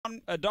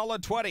on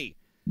 $1.20.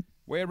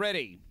 We're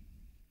ready.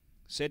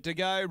 Set to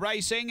go,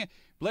 racing.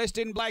 Blessed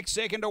in Black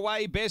second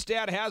away. Best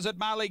out. How's it?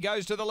 Marley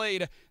goes to the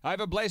lead.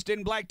 Over Blessed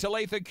in Black,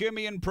 Talitha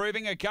Kumi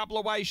improving. A couple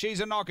away. She's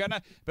a knockin'.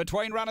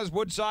 Between runners,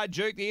 Woodside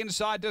Duke. The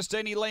inside,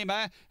 Destiny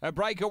Lima. A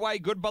breakaway,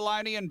 Good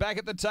Baloney. And back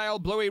at the tail,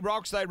 Bluey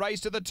Rocks. They race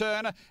to the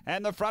turn.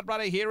 And the front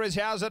runner here is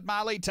How's it?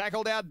 Marley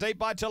tackled out deep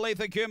by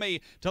Talitha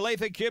Kumi.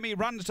 Talitha Kumi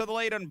runs to the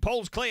lead and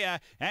pulls clear.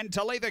 And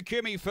Talitha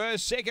Kumi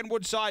first. Second,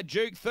 Woodside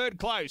Duke. Third,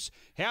 close.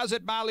 How's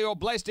it? Marley or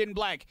Blessed in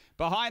Black.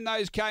 Behind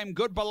those came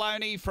Good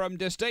Baloney from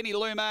Destiny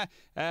Luma.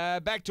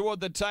 Back toward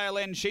the tail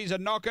end, She's a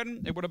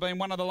Knockin'. It would have been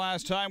one of the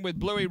last home with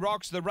Bluey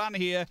Rocks. The run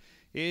here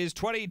is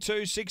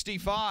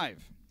 22.65.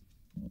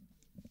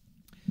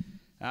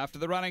 After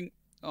the running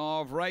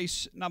of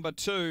race number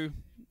 2,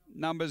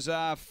 numbers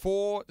are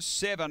 4,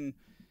 7,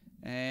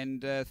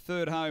 and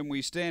third home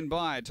we stand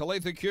by.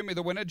 Talitha Kumi,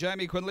 the winner.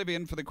 Jamie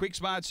Quinlivian for the Quick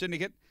Smart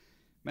Syndicate,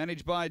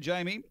 managed by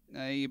Jamie.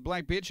 A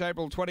black bitch,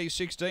 April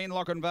 2016.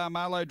 Lochinvar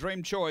Marlow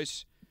Dream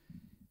Choice.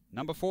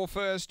 Number 4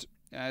 first.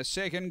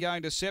 Second,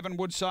 going to 7,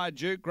 Woodside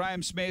Duke,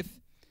 Graham Smith.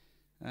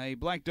 A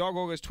black dog,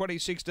 August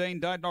 2016,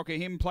 Don't Knock a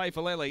Hymn, Play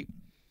for Lely.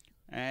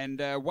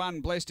 And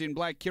 1, Blessed in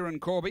Black, Kieran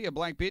Corby, a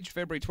black bitch,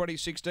 February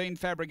 2016,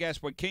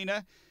 Fabregas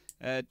Wakina.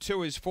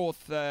 2 is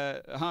fourth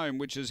home,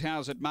 which is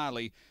How's it?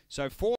 Marley. So 4